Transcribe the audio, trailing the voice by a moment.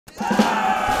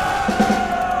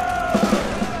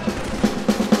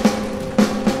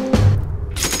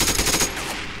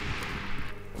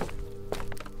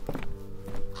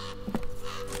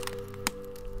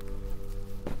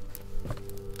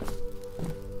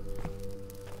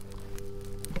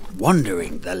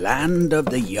wandering the land of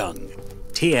the young,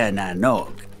 Tir na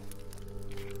Nog.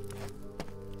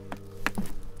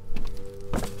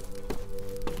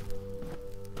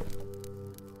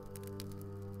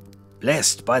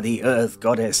 Blessed by the Earth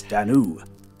Goddess Danu,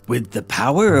 with the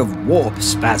power of warp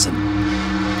spasm.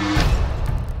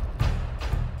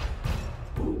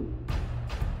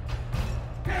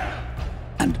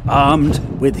 And armed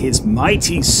with his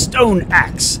mighty stone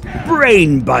axe,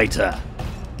 Brainbiter,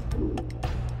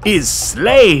 is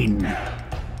Sláine.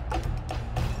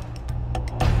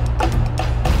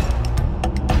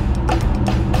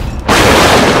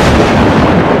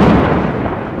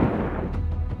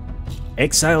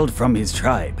 Exiled from his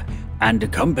tribe and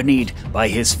accompanied by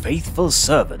his faithful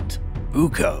servant,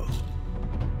 Uko,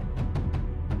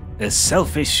 a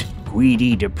selfish,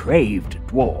 greedy, depraved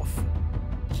dwarf,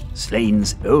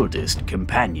 Slaine's oldest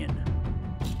companion.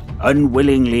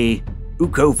 Unwillingly,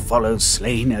 Uko follows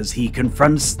Sláine as he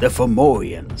confronts the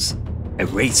Fomorians, a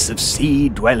race of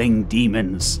sea-dwelling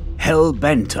demons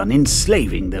hell-bent on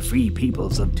enslaving the free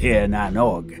peoples of Tir na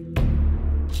Nog.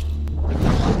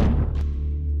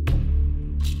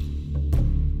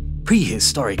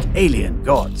 Prehistoric alien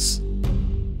gods,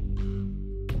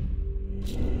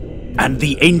 and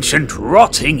the ancient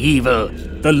rotting evil,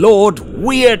 the Lord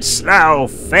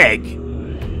Weird-Slough Feg.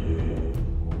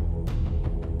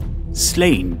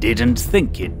 Sláine didn't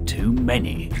think it too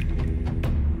many.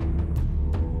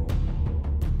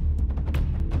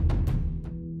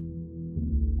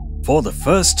 For the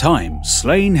first time,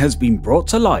 Sláine has been brought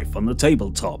to life on the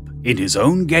tabletop in his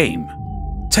own game.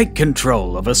 Take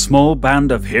control of a small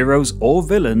band of heroes or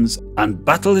villains and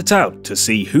battle it out to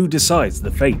see who decides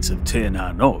the fates of Tir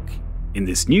na Nog in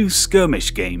this new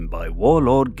skirmish game by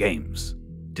Warlord Games,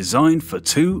 designed for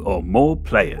 2 or more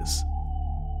players.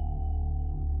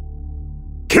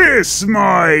 Kiss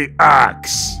my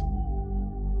axe!